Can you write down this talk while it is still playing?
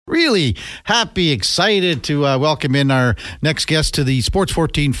really happy, excited to welcome in our next guest to the Sports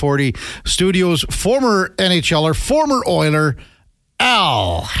 1440 studios, former NHLer, former Oiler,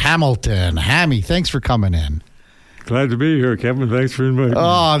 Al Hamilton. Hammy, thanks for coming in. Glad to be here, Kevin. Thanks for inviting me.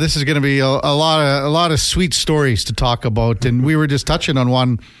 Oh, this is going to be a lot of sweet stories to talk about, and we were just touching on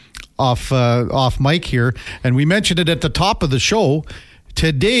one off mic here, and we mentioned it at the top of the show.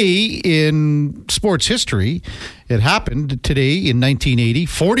 Today in sports history, it happened today in 1980,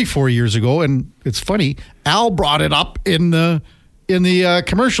 44 years ago, and it's funny, Al brought it up in the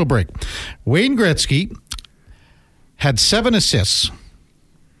commercial break. Wayne Gretzky had 7 assists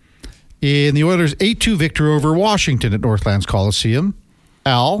in the Oilers' 8-2 victory over Washington at Northlands Coliseum.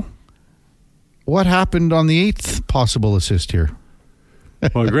 Al, what happened on the 8th possible assist here?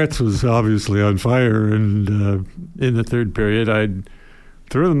 Well, Gretz was obviously on fire, and in the third period, I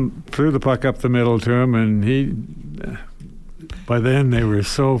threw the puck up the middle to him, and by then they were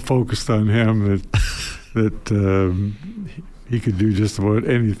so focused on him that he could do just about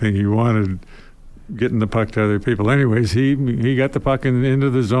anything he wanted, getting the puck to other people. Anyways, he got the puck into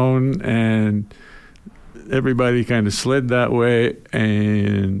the zone, and everybody kind of slid that way,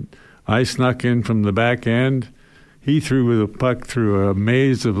 and I snuck in from the back end. He threw the puck through a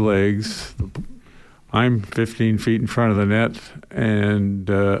maze of legs. I'm 15 feet in front of the net, and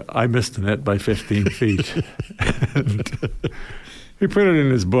I missed the net by 15 feet. And he put it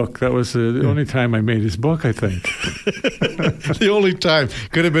in his book. That was the only time I made his book, I think. The only time.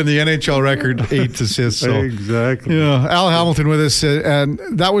 Could have been the NHL record, 8 assists. So. Exactly. Yeah, Al Hamilton with us, and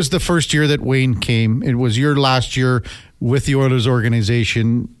that was the first year that Wayne came. It was your last year with the Oilers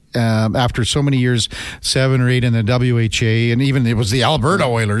organization. After so many years, 7 or 8 in the WHA, and even it was the Alberta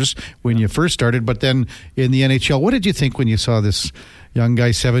Oilers when you first started, but then in the NHL. What did you think when you saw this young guy,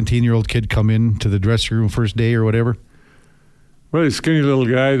 17-year-old kid, come in to the dressing room first day or whatever? Well, he's a skinny little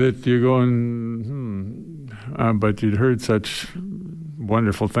guy that you're going, but you'd heard such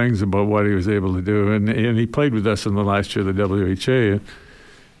wonderful things about what he was able to do, and he played with us in the last year of the WHA,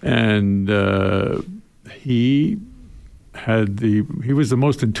 and he was the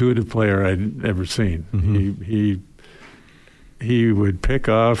most intuitive player I'd ever seen. Mm-hmm. He would pick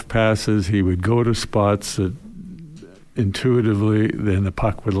off passes. He would go to spots that intuitively, then the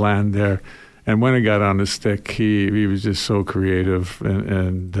puck would land there. And when it got on his stick, he was just so creative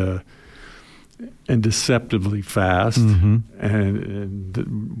and deceptively fast. Mm-hmm.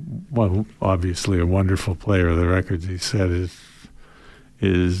 And well, obviously a wonderful player. The records he set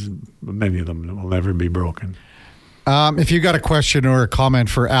is many of them will never be broken. If you got a question or a comment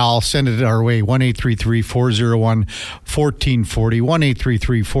for Al, send it our way, 1-833-401-1440,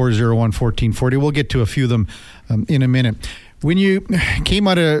 1-833-401-1440. We'll get to a few of them in a minute. When you came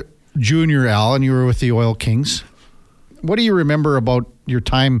out of junior, Al, and you were with the Oil Kings, what do you remember about your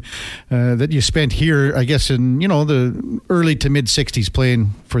time that you spent here, I guess, in the early to mid-'60s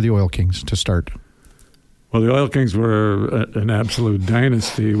playing for the Oil Kings to start? Well, the Oil Kings were an absolute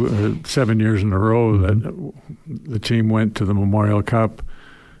dynasty. 7 years in a row that the team went to the Memorial Cup.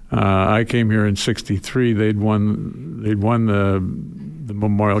 I came here in '63. They'd won the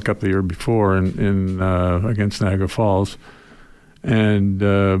Memorial Cup the year before in against Niagara Falls, and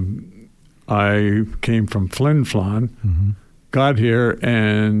I came from Flin Flon. Mm-hmm. Got here,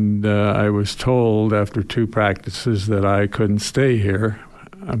 and I was told after 2 practices that I couldn't stay here.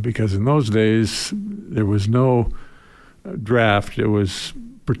 Because in those days, there was no draft. It was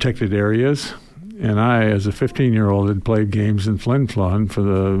protected areas. And I, as a 15-year-old, had played games in Flin Flon for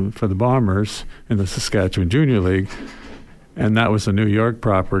the Bombers in the Saskatchewan Junior League. And that was a New York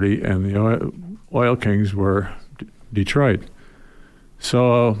property, and the Oil Kings were Detroit.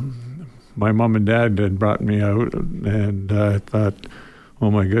 So my mom and dad had brought me out, and I thought, oh,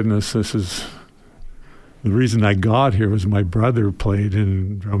 my goodness, this is... The reason I got here was my brother played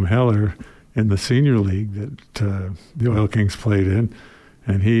in Drumheller in the senior league that the Oil Kings played in,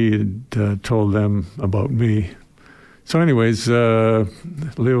 and he had told them about me. So anyways, Leo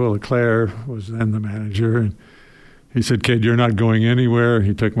Leclerc was then the manager, and he said, "Kid, you're not going anywhere."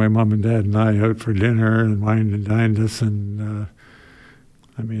 He took my mom and dad and I out for dinner and wined and dined us, and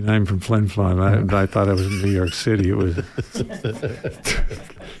I'm from Flin Flon. I thought I was in New York City. It was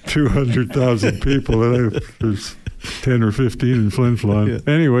 200,000 people, and there's 10 or 15 in Flin Flon. Yeah.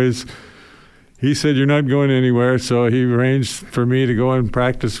 Anyways, he said, "You're not going anywhere," so he arranged for me to go and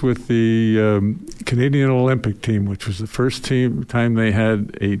practice with the Canadian Olympic team, which was the first time they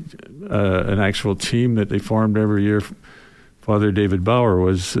had an actual team that they formed every year. Father David Bauer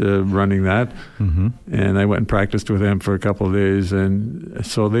was running that, mm-hmm. and I went and practiced with him for a couple of days, and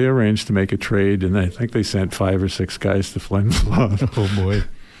so they arranged to make a trade, and I think they sent 5 or 6 guys to Flin Flon. Oh, boy.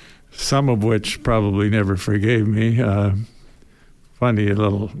 some of which probably never forgave me. Funny, a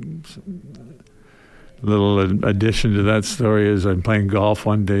little addition to that story is I'm playing golf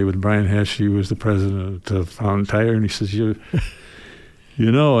one day with Brian Hesh. He was the president of Fountain Tire, and he says, you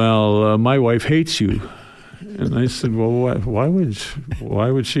know, Al, my wife hates you. And I said, well, why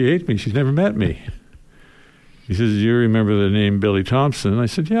would she hate me? She's never met me. He says, you remember the name Billy Thompson? And I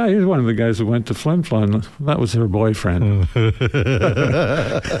said, yeah, he's one of the guys who went to Flin Flon. That was her boyfriend.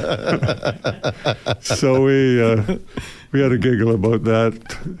 So we had a giggle about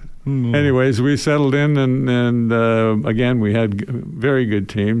that. Anyways, we settled in, and again, we had very good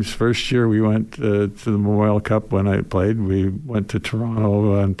teams. First year we went to the Memorial Cup when I played. We went to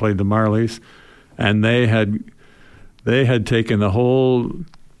Toronto and played the Marlies, and they had taken the whole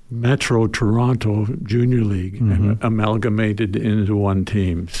Metro Toronto Junior League and amalgamated into one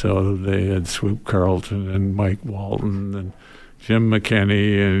team. So they had Swoop Carlton and Mike Walton and Jim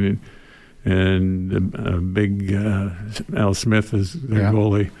McKinney and big Al Smith is their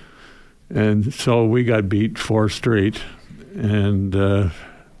goalie. And so we got beat 4 straight. And the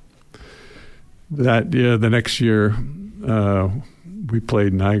next year we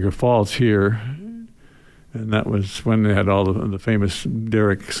played Niagara Falls here. And that was when they had all the famous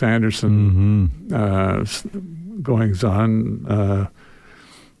Derek Sanderson goings on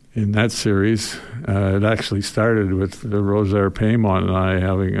in that series. It actually started with Rosaire Paymont and I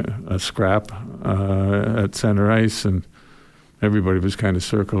having a scrap at center ice, and everybody was kind of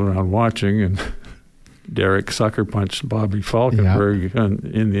circling around watching, and Derek sucker punched Bobby Falkenberg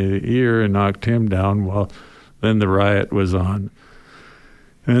in the ear and knocked him down. Well, then the riot was on.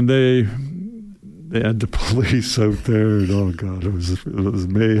 And they had the police out there, and oh God, it was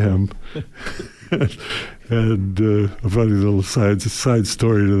mayhem. And a funny little side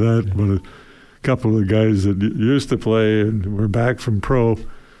story to that. But a couple of guys that used to play and were back from pro,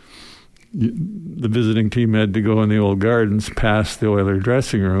 the visiting team had to go in the old gardens past the Oiler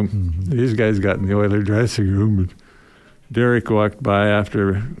dressing room. These guys got in the Oiler dressing room, and Derek walked by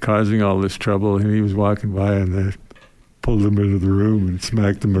after causing all this trouble, and he was walking by, and they pulled him into the room and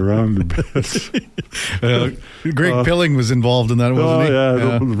smacked him around a bit. Greg Pilling was involved in that, wasn't he?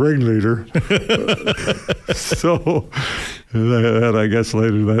 The ringleader. So, and I guess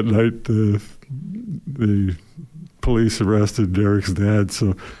later that night, the police arrested Derek's dad,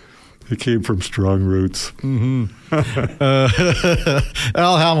 so he came from strong roots.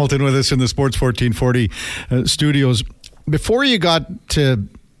 Al Hamilton with us in the Sports 1440 studios. Before you got to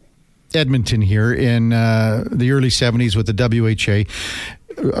Edmonton here in the early 70s with the WHA.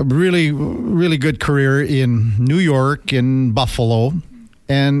 A really, really good career in New York, in Buffalo,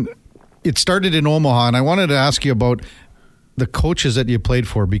 and it started in Omaha. And I wanted to ask you about the coaches that you played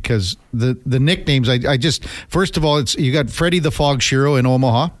for, because the nicknames, I just, first of all, you got Freddie the Fog Shiro in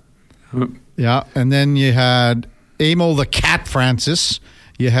Omaha. Yeah, and then you had Amo the Cat Francis.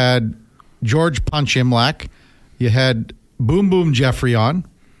 You had George Punch Imlach. You had Boom Boom Jeffrey on.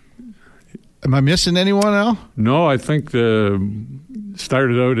 Am I missing anyone now? No, I think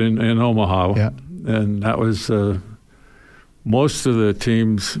started out in Omaha. Yeah. And that was most of the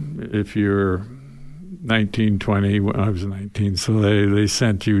teams, if you're 19, 20, when I was 19, so they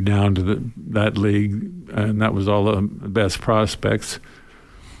sent you down to that league, and that was all the best prospects.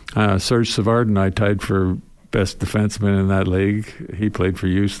 Serge Savard and I tied for best defenseman in that league. He played for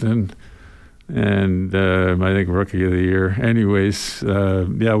Houston. And I think Rookie of the Year. Anyways,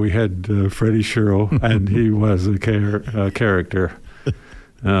 we had Freddie Shiro, and he was a character.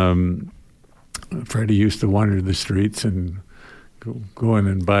 Freddie used to wander the streets and go in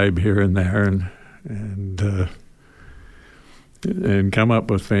and imbibe here and there, and come up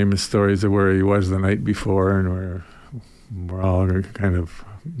with famous stories of where he was the night before, and we're all kind of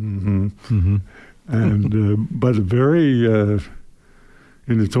and but very.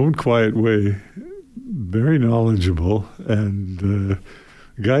 In its own quiet way, very knowledgeable, and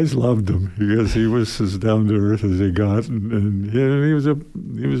guys loved him because he was as down to earth as they got, and he was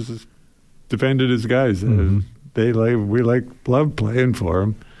defended his guys. We loved playing for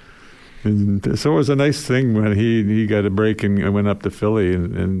him, and so it was a nice thing when he got a break and went up to Philly,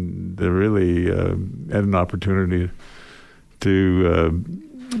 and they really had an opportunity to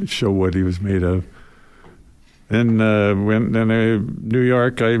show what he was made of. And New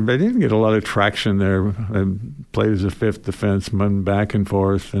York, I didn't get a lot of traction there. I played as a fifth defenseman, back and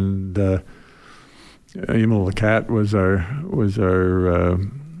forth, and Emil the Cat was our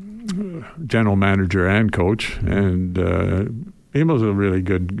general manager and coach. And Emil's a really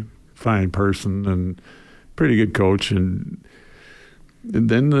good, fine person and pretty good coach. And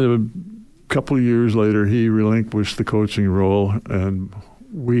then a couple of years later, he relinquished the coaching role and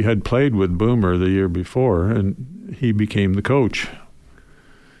we had played with Boomer the year before, and he became the coach.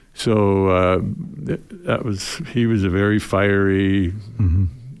 So he was a very fiery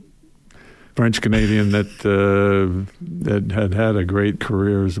French Canadian that had a great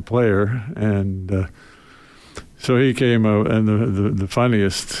career as a player, and so he came out. And the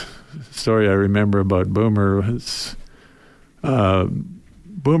funniest story I remember about Boomer was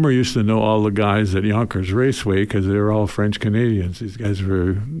Boomer used to know all the guys at Yonkers Raceway because they were all French Canadians. These guys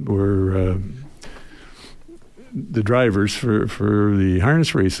were the drivers for the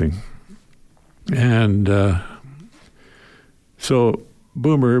harness racing, and so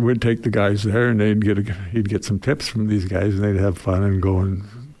Boomer would take the guys there, and he'd get some tips from these guys, and they'd have fun and go and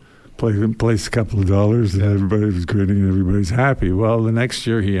place a couple of dollars, and everybody was grinning and everybody's happy. Well, the next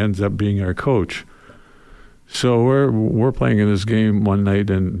year he ends up being our coach. So we're playing in this game one night,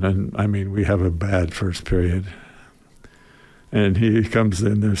 and I mean, we have a bad first period. And he comes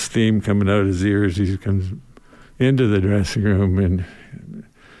in, there's steam coming out of his ears. He comes into the dressing room, and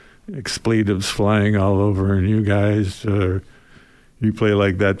expletives flying all over. And you guys, you play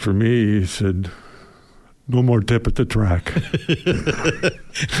like that for me. He said, no more tip at the track.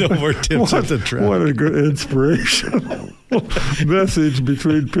 No more tips at the track. What a good inspirational message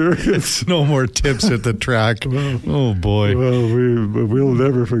between periods. No more tips at the track. Oh, boy. Well, we'll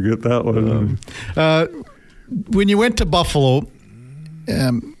never forget that one. When you went to Buffalo,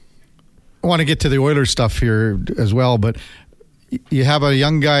 I want to get to the Oilers stuff here as well, but you have a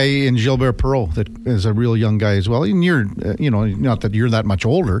young guy in Gilbert Perreault that is a real young guy as well. And you're, not that you're that much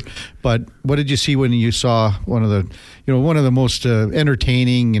older, but what did you see when you saw one of the most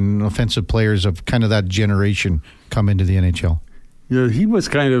entertaining and offensive players of kind of that generation come into the NHL? Yeah, he was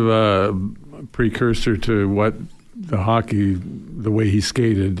kind of a precursor to what the hockey, the way he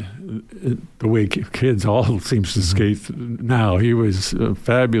skated, the way kids all seems to skate now. He was a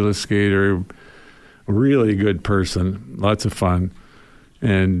fabulous skater, a really good person, lots of fun,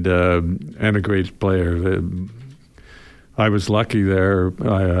 and a great player. I was lucky there.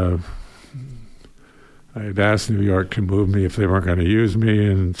 I had asked New York to move me if they weren't going to use me,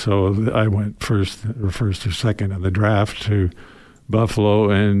 and so I went first or second in the draft to Buffalo,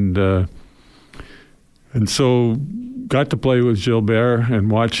 and so got to play with Gilbert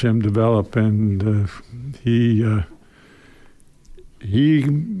and watch him develop, and he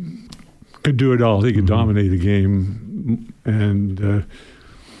could do it all. He could dominate a game, and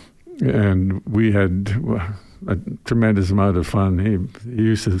we had a tremendous amount of fun. He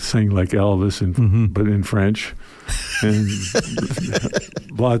used to sing like Elvis, but in French, and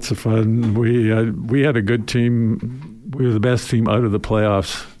lots of fun. We had a good team. We were the best team out of the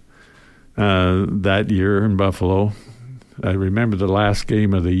playoffs that year in Buffalo. I remember the last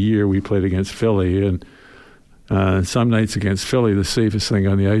game of the year we played against Philly, and some nights against Philly, the safest thing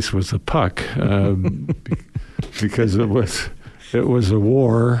on the ice was the puck, because it was a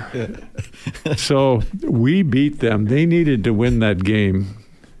war. So we beat them. They needed to win that game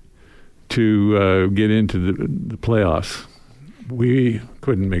to get into the playoffs. We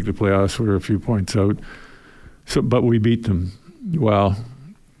couldn't make the playoffs. We were a few points out. But we beat them. Well,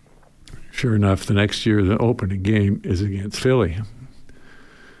 sure enough, the next year the opening game is against Philly.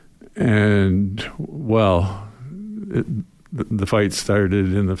 And, well, the fight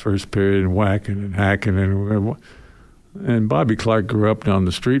started in the first period, and whacking and hacking, and Bobby Clark grew up down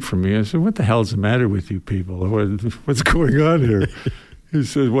the street from me. I said, "What the hell's the matter with you people? What's going on here?" He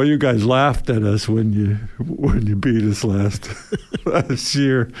said, "Well, you guys laughed at us when you beat us last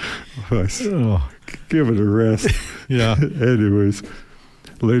year." I said, give it a rest. Yeah. Anyways,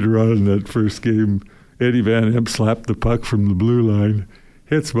 later on in that first game, Eddie Van Imp slapped the puck from the blue line,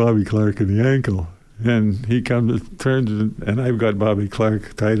 hits Bobby Clark in the ankle. And he turns, and I've got Bobby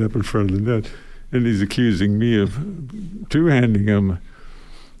Clark tied up in front of the net, and he's accusing me of two-handing him.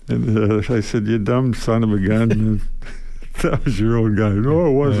 And I said, "You dumb son of a gun." And that was your own guy. No,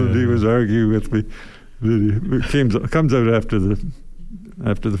 it wasn't. He was arguing with me. It comes out after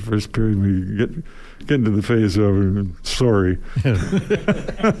the first period. We get into the face-off, and sorry.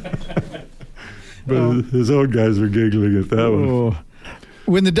 But his own guys were giggling at that one.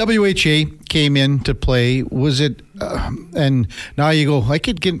 When the WHA came in to play, was it? And now you go, I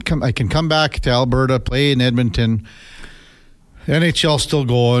can come back to Alberta, play in Edmonton. NHL still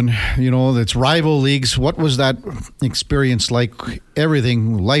going. It's rival leagues. What was that experience like?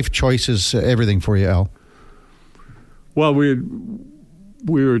 Everything, life choices, everything for you, Al. Well, we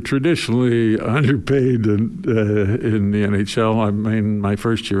were traditionally underpaid in the NHL. I mean, my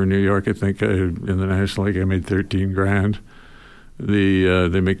first year in New York, I think in the National League, I made $13,000.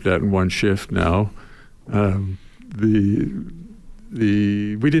 They make that in one shift now.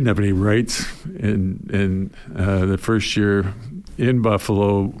 we didn't have any rights in the first year in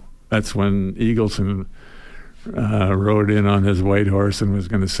Buffalo. That's when Eagleson rode in on his white horse and was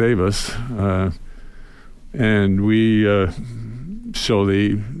going to save us. And we, so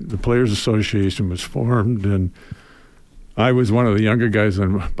the Players Association was formed, and I was one of the younger guys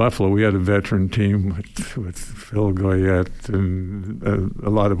in Buffalo. We had a veteran team with Phil Goyette and a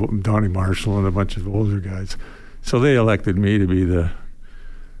lot of Donnie Marshall and a bunch of older guys. So they elected me to be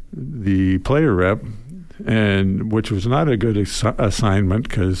the player rep, and which was not a good assignment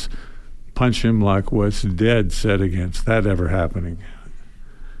because Punch Imlach was dead set against that ever happening.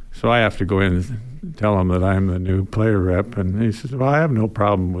 So I have to go in and tell him that I'm the new player rep, and he says, "Well, I have no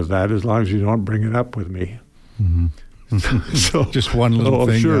problem with that as long as you don't bring it up with me." Mm-hmm. So just one little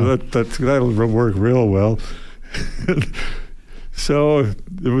thing. Sure, that'll work real well. So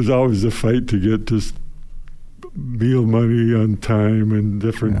there was always a fight to get just meal money on time and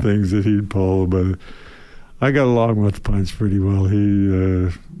different things that he'd pull. But I got along with Punch pretty well. He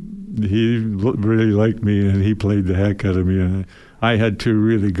really liked me, and he played the heck out of me. And I had 2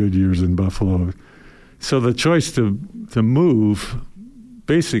 really good years in Buffalo. So the choice to move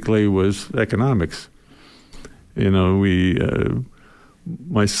basically was economics. You know,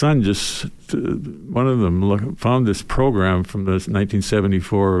 my son one of them found this program from the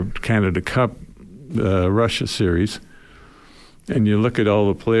 1974 Canada Cup Russia series, and you look at all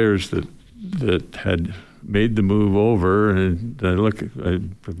the players that had made the move over, and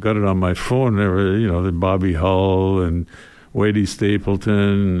I've got it on my phone. There were, the Bobby Hull and Wadey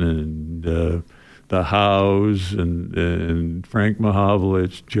Stapleton and the Howes and Frank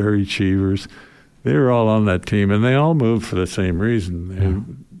Mahovlich, Jerry Cheevers. They were all on that team, and they all moved for the same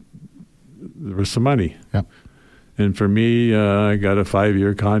reason. There was some money. Yep. And for me, I got a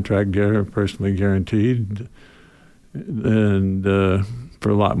 5-year contract personally guaranteed, and for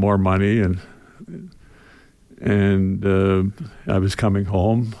a lot more money. And I was coming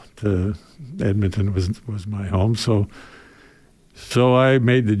home to Edmonton was my home. So I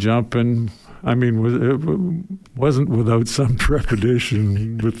made the jump, and I mean, it wasn't without some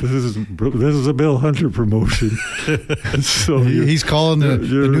trepidation. But this is a Bill Hunter promotion. So he's calling the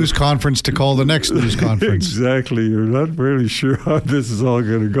news conference to call the next news conference. Exactly. You're not really sure how this is all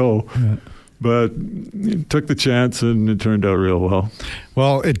going to go. Yeah. But took the chance, and it turned out real well.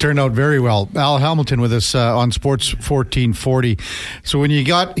 Well, it turned out very well. Al Hamilton with us on Sports 1440. So when you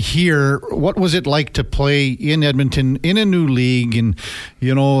got here, what was it like to play in Edmonton in a new league? And,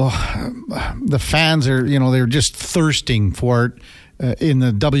 the fans are, they're just thirsting for it in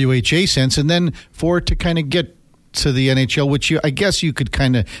the WHA sense, and then for it to kind of get to the NHL, which I guess you could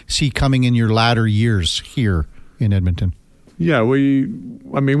kind of see coming in your latter years here in Edmonton. Yeah, we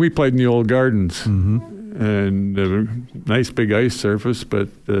played in the old gardens, and nice big ice surface, but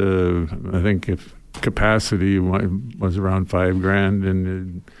I think if capacity was around $5,000,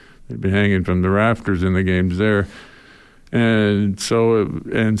 and they'd be hanging from the rafters in the games there. And so,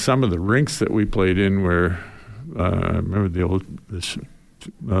 and some of the rinks that we played in were, I remember it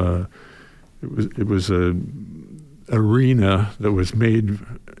was a arena that was made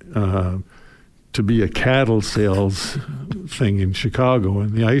to be a cattle sales thing in Chicago,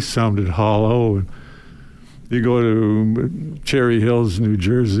 and the ice sounded hollow. And you go to Cherry Hills, New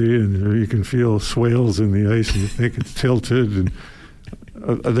Jersey, and you can feel swales in the ice, and you think it's tilted. And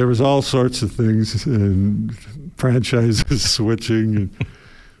there was all sorts of things, and franchises switching. And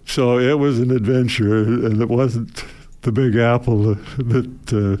so it was an adventure, and it wasn't the Big Apple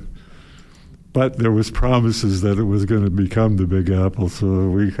but there was promises that it was going to become the Big Apple, so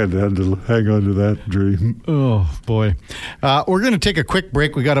we had to hang on to that dream. Oh, boy. We're going to take a quick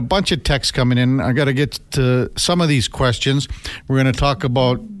break. We got a bunch of texts coming in. I got to get to some of these questions. We're going to talk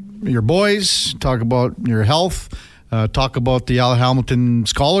about your boys, talk about your health, talk about the Al Hamilton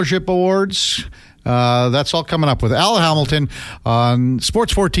Scholarship Awards. That's all coming up with Al Hamilton on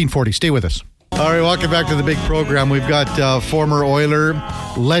Sports 1440. Stay with us. All right, welcome back to the big program. We've got former Oiler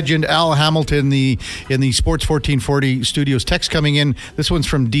legend Al Hamilton in the Sports 1440 studios. Text coming in. This one's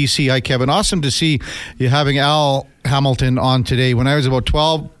from DC. Hi, Kevin. Awesome to see you having Al Hamilton on today. When I was about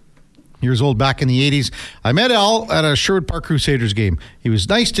 12 years old back in the 80s, I met Al at a Sherwood Park Crusaders game. He was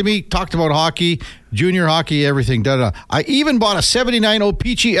nice to me, talked about hockey, junior hockey, everything. I even bought a 79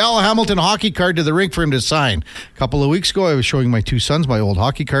 O-Peachy Al Hamilton hockey card to the rink for him to sign. A couple of weeks ago, I was showing my 2 sons my old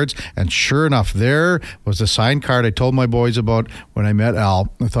hockey cards, and sure enough, there was the signed card I told my boys about when I met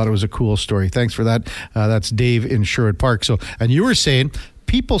Al. I thought it was a cool story. Thanks for that. That's Dave in Sherwood Park. So, and you were saying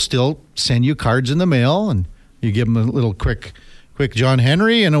people still send you cards in the mail, and you give them a little quick John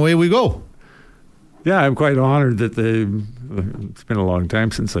Henry, and away we go. Yeah, I'm quite honored that it's been a long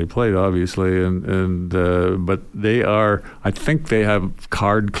time since I played, obviously, but they are. I think they have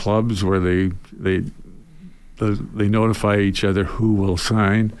card clubs where they notify each other who will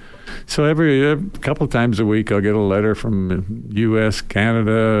sign. So a couple of times a week, I'll get a letter from U.S.,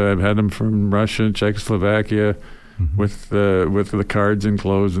 Canada. I've had them from Russia, Czechoslovakia, with the cards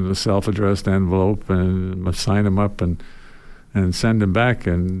enclosed in a self-addressed envelope, and I sign them up and send them back.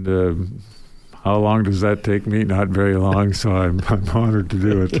 And how long does that take me? Not very long, so I'm honored to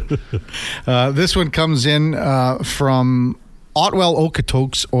do it. This one comes in from Otwell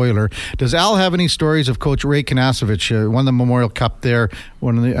Okotoks Oiler. Does Al have any stories of Coach Ray Kanasevich, won the Memorial Cup there,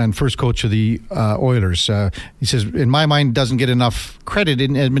 and first coach of the Oilers? He says, in my mind, doesn't get enough credit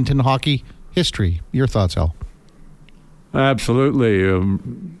in Edmonton hockey history. Your thoughts, Al? Absolutely.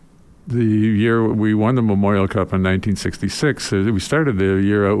 The year we won the Memorial Cup in 1966, we started the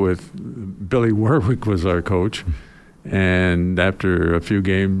year out with Billy Warwick was our coach, and after a few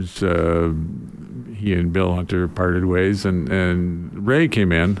games, he and Bill Hunter parted ways, and Ray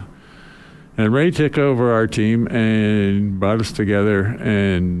came in, and Ray took over our team and brought us together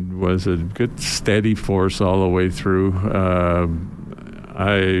and was a good steady force all the way through.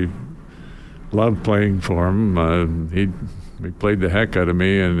 I loved playing for him. He played the heck out of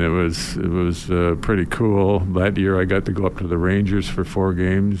me, and it was pretty cool. That year, I got to go up to the Rangers for 4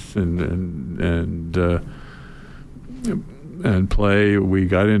 games and play. We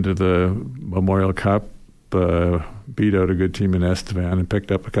got into the Memorial Cup, beat out a good team in Estevan, and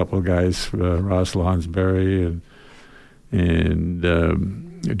picked up a couple of guys, Ross Lonsberry and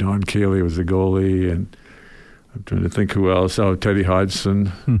Don Cayley was the goalie, and I'm trying to think who else. Oh, Teddy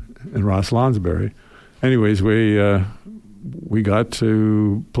Hodgson and Ross Lonsberry. Anyways, we got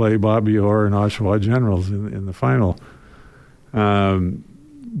to play Bobby Orr and Oshawa Generals in the final.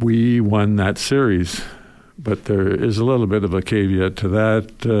 We won that series, but there is a little bit of a caveat to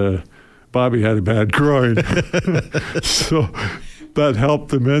that. Bobby had a bad groin, so that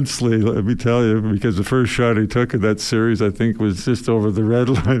helped immensely, let me tell you, because the first shot he took in that series, I think, was just over the red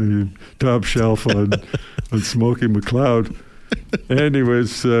line, top shelf on Smokey McLeod.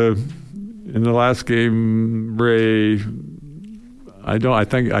 Anyways, in the last game, Ray, I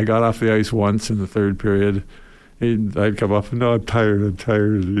think I got off the ice once in the third period. I'd come up, no, I'm tired.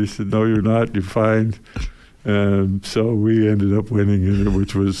 And he said, no, you're not, you're fine. So we ended up winning it,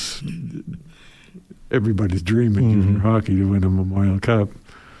 which was everybody's dream in junior hockey, to win a Memorial Cup.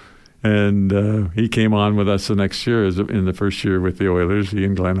 And he came on with us the next year, in the first year with the Oilers. He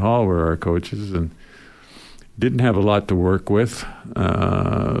and Glenn Hall were our coaches, and didn't have a lot to work with.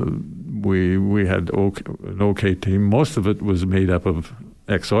 We had an okay team. Most of it was made up of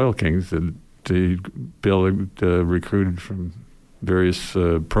ex-Oil Kings that Bill recruited from various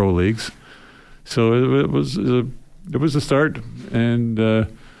pro leagues. So it was a start, and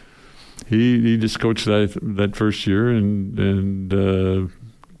he just coached that first year, and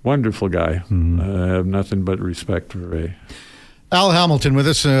wonderful guy. I have nothing but respect for Ray. Al Hamilton with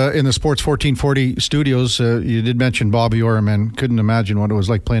us in the Sports 1440 studios. You did mention Bobby Orr, man. Couldn't imagine what it was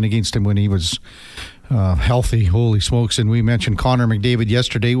like playing against him when he was healthy. Holy smokes. And we mentioned Connor McDavid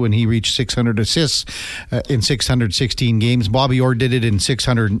yesterday when he reached 600 assists in 616 games. Bobby Orr did it in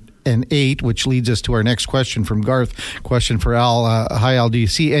 608, which leads us to our next question from Garth. Question for Al. Hi, Al. Do you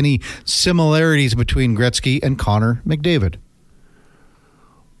see any similarities between Gretzky and Connor McDavid?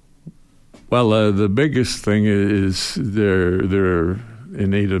 Well, the biggest thing is their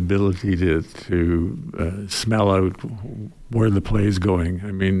innate ability to smell out where the play is going.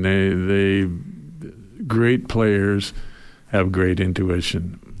 I mean, they great players have great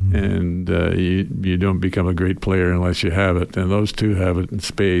intuition, and you don't become a great player unless you have it. And those two have it in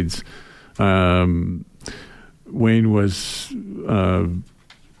spades. Wayne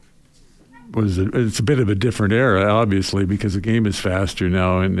it's a bit of a different era, obviously, because the game is faster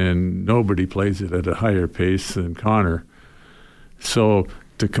now, and nobody plays it at a higher pace than Connor. So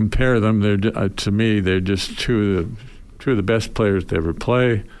to compare them, to me, they're just two of the best players to ever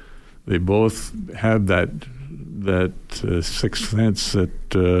play. They both have that sixth sense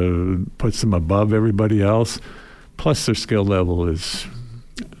that puts them above everybody else. Plus, their skill level is.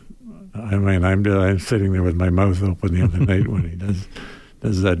 I mean, I'm sitting there with my mouth open the other night when he does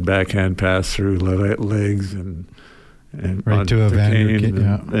that backhand pass through legs and right to a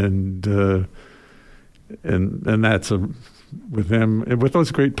Vander, and that's with them, and with those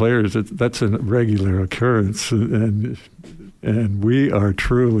great players, that's a regular occurrence, and we are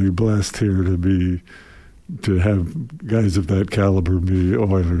truly blessed here to have guys of that caliber be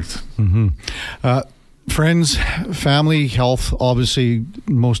Oilers. Friends, family, health, obviously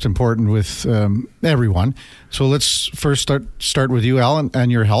most important with everyone. So let's first start with you, Alan,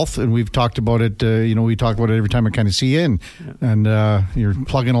 and your health. And we've talked about it. We talk about it every time I kind of see you, and you're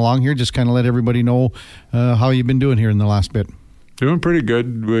plugging along here. Just kind of let everybody know how you've been doing here in the last bit. Doing pretty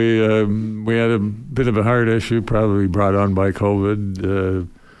good. We had a bit of a heart issue, probably brought on by COVID,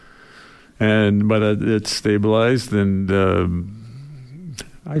 but it's stabilized, and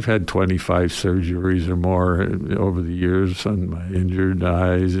I've had 25 surgeries or more over the years on my injured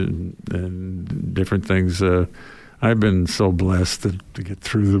eyes and different things. I've been so blessed to get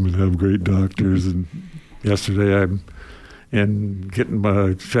through them and have great doctors. And yesterday I'm getting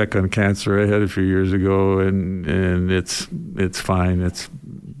my check on cancer I had a few years ago, and it's fine. There's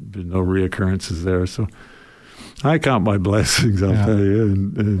no reoccurrences there. So I count my blessings, I'll tell you,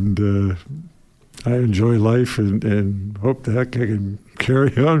 and I enjoy life and hope that I can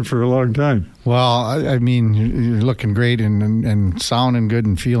carry on for a long time. Well, I mean, you're looking great and sounding good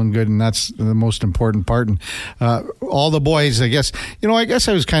and feeling good, and that's the most important part. And all the boys, I guess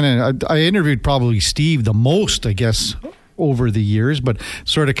I was I interviewed probably Steve the most, I guess, over the years, but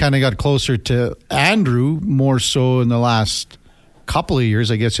sort of kind of got closer to Andrew more so in the last couple of years,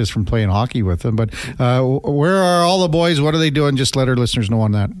 I guess, just from playing hockey with him. But where are all the boys? What are they doing? Just let our listeners know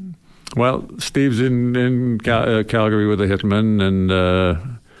on that. Well, Steve's in Calgary with the Hitmen, and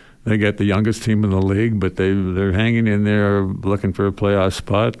they get the youngest team in the league, but they're hanging in there looking for a playoff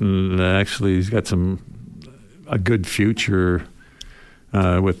spot, and actually he's got a good future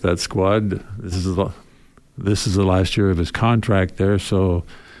with that squad. This is the last year of his contract there, so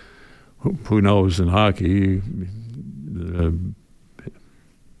who knows in hockey?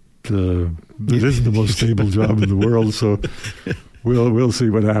 It is the most stable job in the world, so we'll see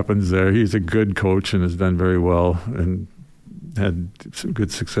what happens there. He's a good coach and has done very well and had some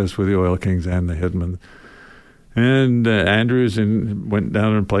good success with the Oil Kings and the Hitmen. And Andrews went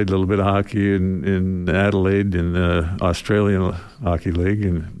down and played a little bit of hockey in Adelaide in the Australian Hockey League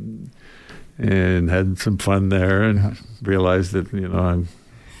and had some fun there and realized that, I'm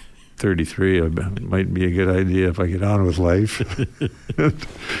 33. It might be a good idea if I get on with life.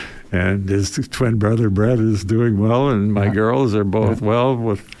 And his twin brother, Brett, is doing well, and my girls are both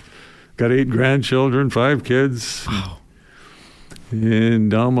well. Got 8 grandchildren, 5 kids. Wow.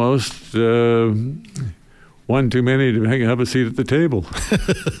 And almost one too many to have a seat at the table.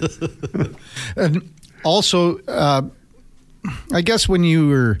 And also, I guess when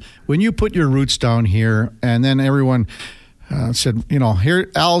you put your roots down here, and then everyone said,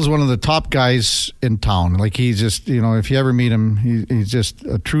 here Al's one of the top guys in town. Like he's just, if you ever meet him, he's just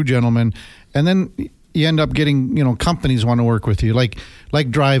a true gentleman. And then you end up getting, companies want to work with you, like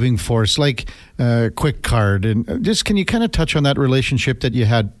Driving Force, like Quick Card, and just can you kind of touch on that relationship that you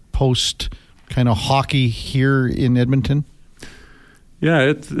had post kind of hockey here in Edmonton? Yeah,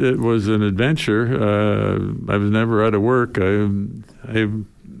 it was an adventure. I was never out of work. I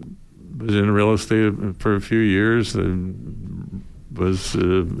was in real estate for a few years. I was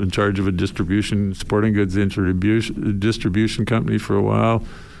in charge of a sporting goods distribution company for a while.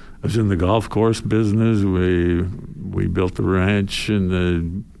 I was in the golf course business. We built the ranch and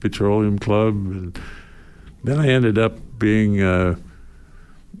the petroleum club. And then I ended up being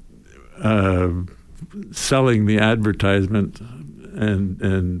selling the advertisement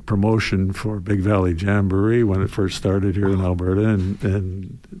and promotion for Big Valley Jamboree when it first started here in Alberta,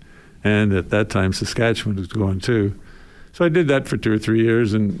 and at that time Saskatchewan was going too. So I did that for 2 or 3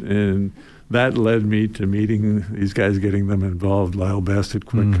 years, and that led me to meeting these guys, getting them involved, Lyle Best at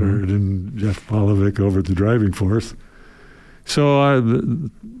Quick Card and Jeff Polovic over at the Driving Force. So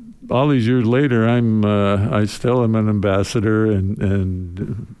all these years later, I still am an ambassador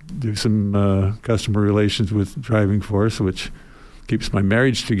and do some customer relations with Driving Force, which keeps my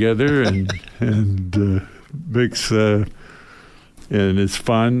marriage together and makes and it's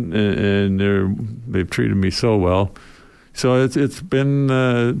fun, and they've treated me so well. So it's been.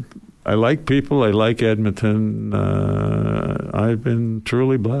 I like people. I like Edmonton. I've been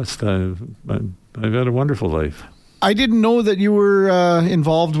truly blessed. I've had a wonderful life. I didn't know that you were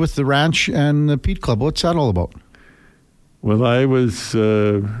involved with the ranch and the Pete Club. What's that all about? Well, I was.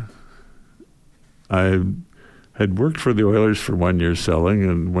 I had worked for the Oilers for 1 year selling,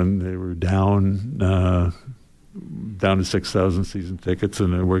 and when they were down to 6,000 season tickets,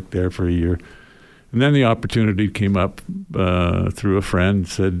 and I worked there for a year. And then the opportunity came up through a friend,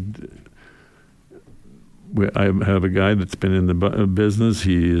 said, I have a guy that's been in the business.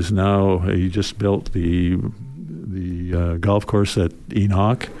 He just built the golf course at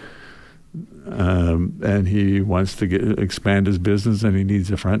Enoch, and he wants to expand his business, and he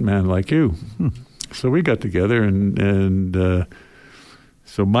needs a front man like you. So we got together, and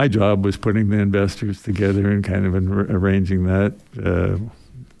so my job was putting the investors together and kind of arranging that.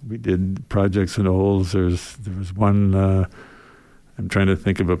 We did projects in Olds. There was one, I'm trying to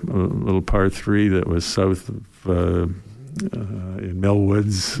think of a little par 3 that was south of in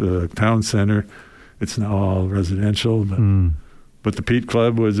Millwoods Town Center. It's now all residential, but the Pete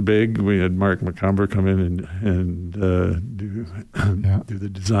Club was big. We had Mark McCumber come in and do the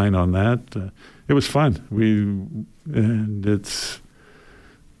design on that. It was fun.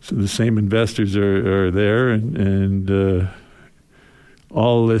 So the same investors are there, and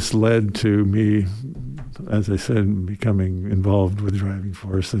all this led to me, as I said, becoming involved with Driving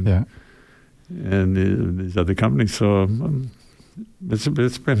Force and these other companies. So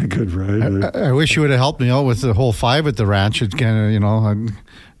it's been a good ride. I wish you would have helped me out with the whole 5 at the ranch. It's kind of, I'm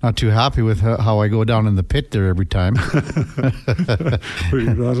not too happy with how I go down in the pit there every time.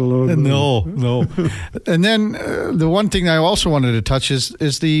 You're not alone. No. And then the one thing I also wanted to touch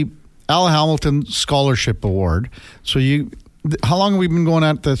is the Al Hamilton Scholarship Award. So how long have we been going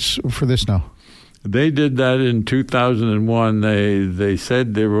at this for this now? They did that in 2001. They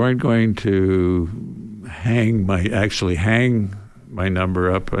said they weren't going to hang my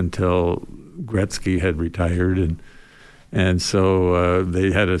number up until Gretzky had retired, and so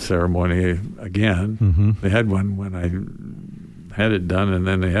they had a ceremony again. Mm-hmm. They had one when I had it done, and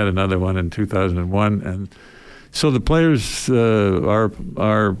then they had another one in 2001. And so the players, our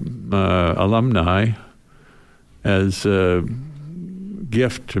alumni, as a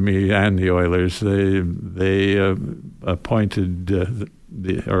gift to me and the Oilers, they appointed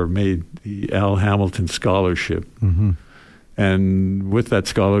or made the Al Hamilton Scholarship. Mm-hmm. And with that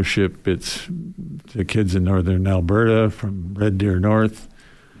scholarship, it's to kids in northern Alberta from Red Deer North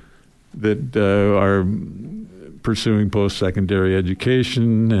that are pursuing post-secondary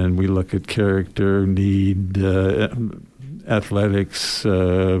education, and we look at character, need, athletics,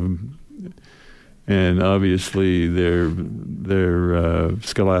 and obviously their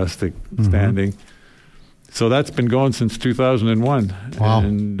scholastic standing. So that's been going since 2001. Wow.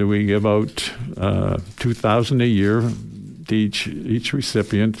 And we give out $2,000 a year to each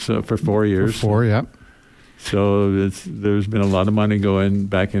recipient for 4 years. For 4, yeah. So there's been a lot of money going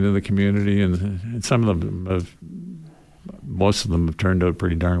back into the community, and some of them most of them have turned out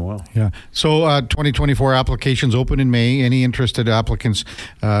pretty darn well. Yeah. So 2024 applications open in May. Any interested applicants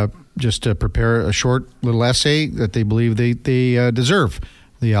just to prepare a short little essay that they believe they deserve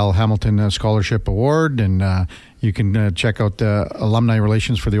the Al Hamilton Scholarship Award, and you can check out the Alumni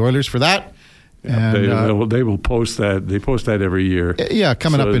Relations for the Oilers for that. Yeah, and they will post that. They post that every year. Yeah,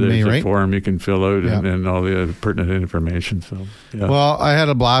 coming up in May, right? There's a form you can fill out and all the pertinent information. So, yeah. Well, I had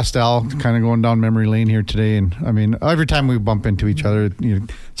a blast, Al, kind of going down memory lane here today, and I mean, every time we bump into each other,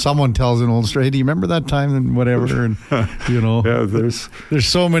 someone tells an old story. Hey, do you remember that time and whatever? And yeah, there's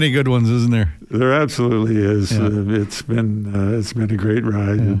so many good ones, isn't there? There absolutely is. Yeah. It's been a great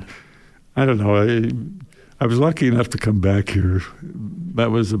ride. Yeah. And I don't know. I was lucky enough to come back here. That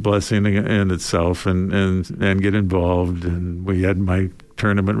was a blessing in itself, and get involved. And we had my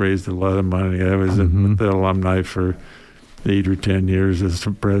tournament raised a lot of money. I was with the alumni for 8 or 10 years as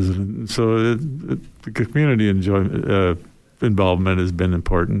president. So the community involvement has been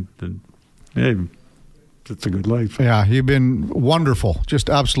important, and hey, it's a good life. Yeah, you've been wonderful, just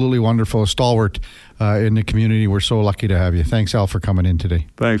absolutely wonderful, a stalwart in the community. We're so lucky to have you. Thanks, Al, for coming in today.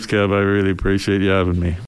 Thanks, Kev. I really appreciate you having me.